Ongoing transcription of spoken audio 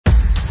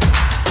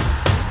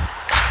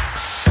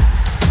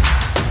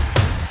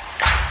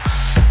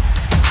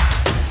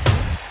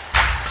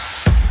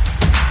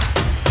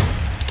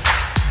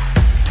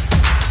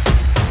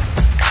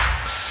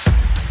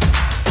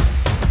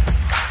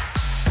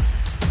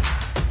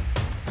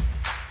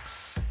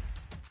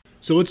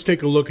So let's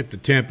take a look at the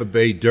Tampa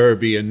Bay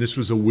Derby, and this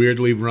was a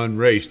weirdly run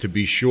race, to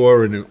be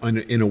sure,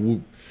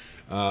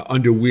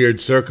 under weird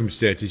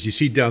circumstances. You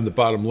see down the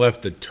bottom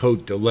left the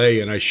tote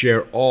delay, and I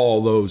share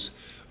all those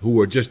who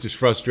were just as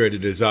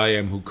frustrated as I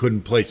am who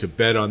couldn't place a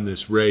bet on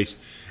this race,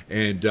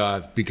 and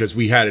because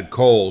we had it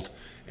cold,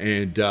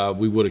 and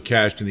we would have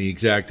cashed in the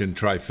exact and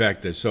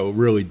trifecta. So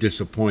really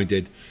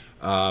disappointed,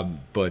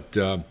 but.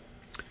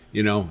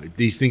 You know,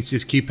 these things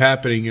just keep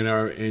happening in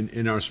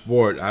our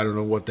sport. I don't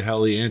know what the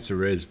hell the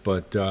answer is,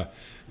 but the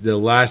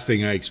last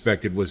thing I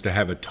expected was to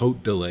have a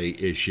tote delay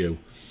issue.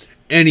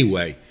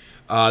 Anyway,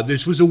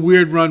 this was a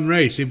weird run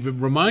race. It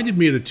reminded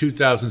me of the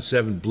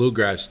 2007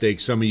 Bluegrass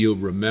Stakes. Some of you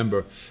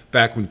remember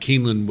back when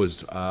Keeneland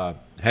was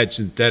had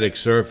synthetic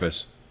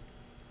surface.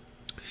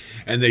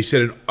 And they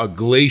set a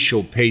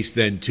glacial pace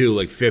then, too,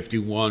 like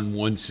 51,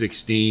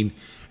 116.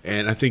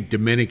 And I think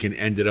Dominican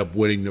ended up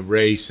winning the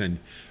race, and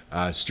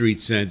Street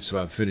Sense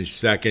finished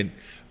second.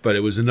 But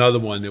it was another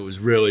one that was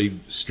really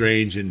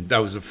strange, and that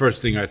was the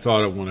first thing I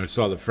thought of when I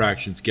saw the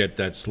fractions get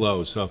that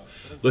slow. So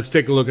let's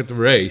take a look at the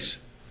race.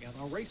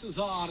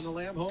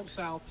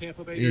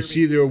 You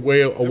see they're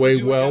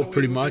away well,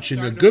 pretty much.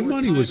 And the Good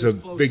Money was a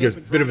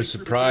bit of a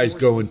surprise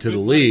going to the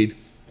lead.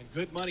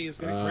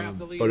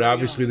 But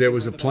obviously there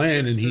was a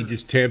plan, and he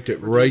just tamped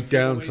it right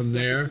down from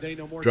there,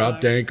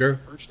 dropped anchor.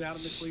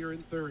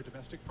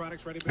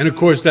 And of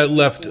course that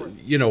left,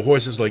 you know,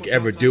 horses like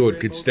Ever Do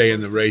It could stay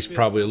in the race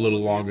probably a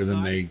little longer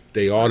than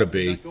they ought to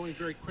be.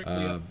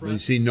 You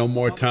see No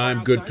More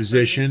Time, good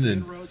position,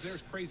 and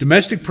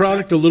Domestic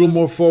Product a little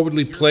more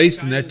forwardly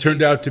placed, and that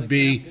turned out to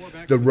be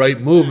the right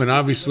move. And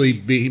obviously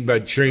being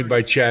trained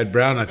by Chad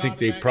Brown, I think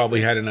they probably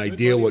had an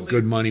idea what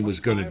Good Money was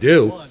going to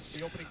do.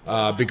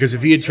 Because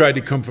if he had tried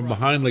to come from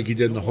behind like he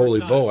did in the Holy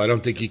Bull, I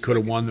don't think he could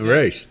have won the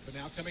race.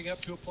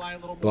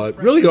 But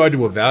really hard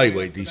to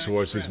evaluate these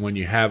horses when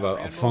you have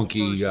a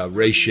funky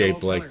race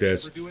shape like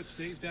this.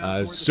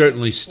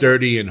 Certainly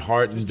Sturdy and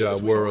Heartened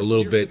were a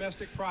little bit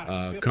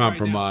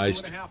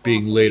compromised,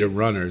 being later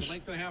runners.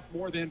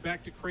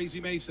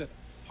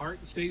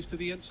 Harton stays to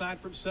the inside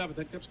from 7.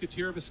 Then comes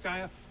Katir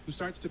Vizcaya, who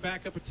starts to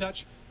back up a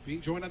touch,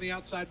 being joined on the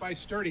outside by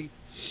Sturdy.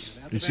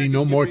 You see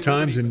No More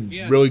Times in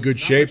really good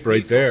shape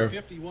right there.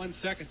 51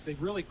 seconds.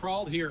 They've really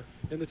crawled here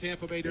in the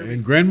Tampa Bay Derby.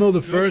 And Granmo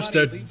the First,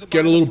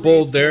 get a little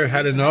bold there,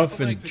 had enough,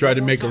 and tried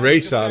to make a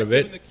race out of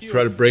it,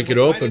 try to break it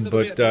open,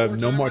 but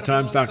No More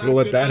Time's not going to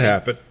let that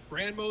happen.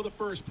 Granmo the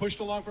First pushed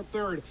along from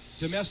 3rd.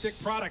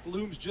 Domestic Product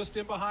looms just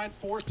in behind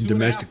 4th.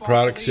 Domestic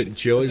Product sitting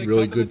chilly,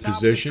 really good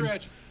position.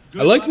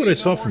 I like what I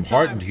saw from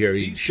Harton here.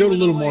 He showed a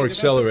little more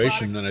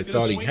acceleration than I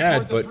thought he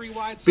had, but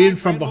being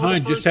from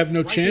behind, just have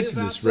no chance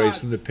in this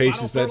race when the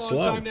pace is that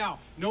slow.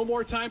 No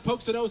More Time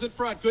pokes the nose in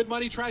front. Good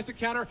Money tries to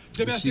counter.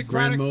 Domestic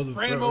Product.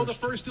 Granmo the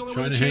First still in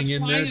with a chance.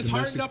 Flying is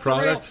Hardened up the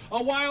rail.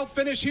 A wild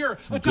finish here.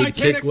 A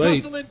Titanic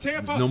tussle in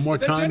Tampa. No More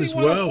Time as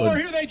well.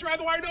 Here they drive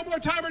the wire. No More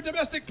Time or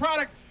Domestic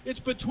Product. It's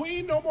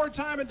between No More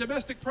Time and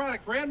Domestic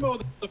Product.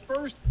 Granmo the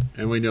First.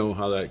 And we know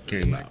how that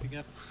came out.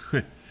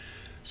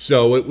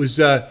 So it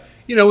was...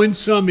 you know, in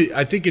some,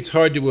 I think it's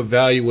hard to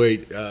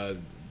evaluate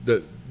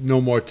the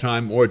No More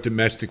Time or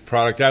Domestic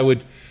Product. I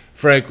would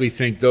frankly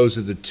think those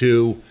are the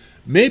two.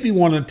 Maybe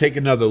want to take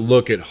another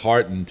look at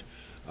Heartened,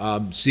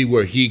 see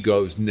where he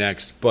goes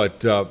next.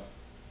 But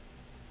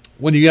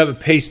when you have a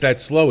pace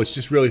that slow, it's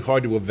just really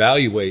hard to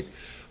evaluate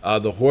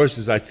the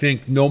horses. I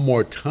think No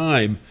More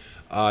Time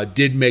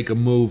did make a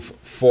move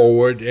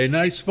forward, and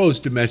I suppose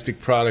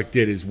Domestic Product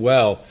did as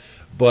well.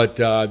 But,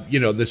 you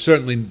know, there's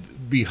certainly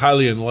be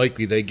highly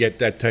unlikely they get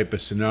that type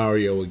of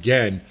scenario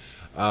again.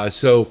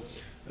 You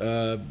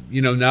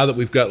know, now that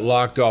we've got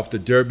locked off the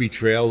Derby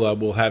trail,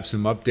 we'll have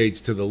some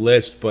updates to the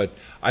list, but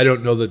I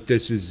don't know that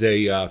this is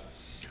a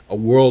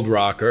world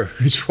rocker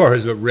as far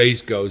as a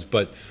race goes.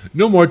 But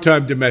No More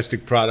Time,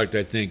 Domestic Product,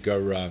 I think,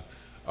 are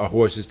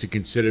horses to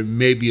consider.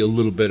 Maybe a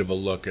little bit of a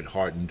look at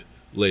Heartened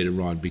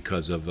later on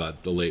because of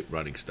the late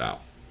running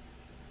style.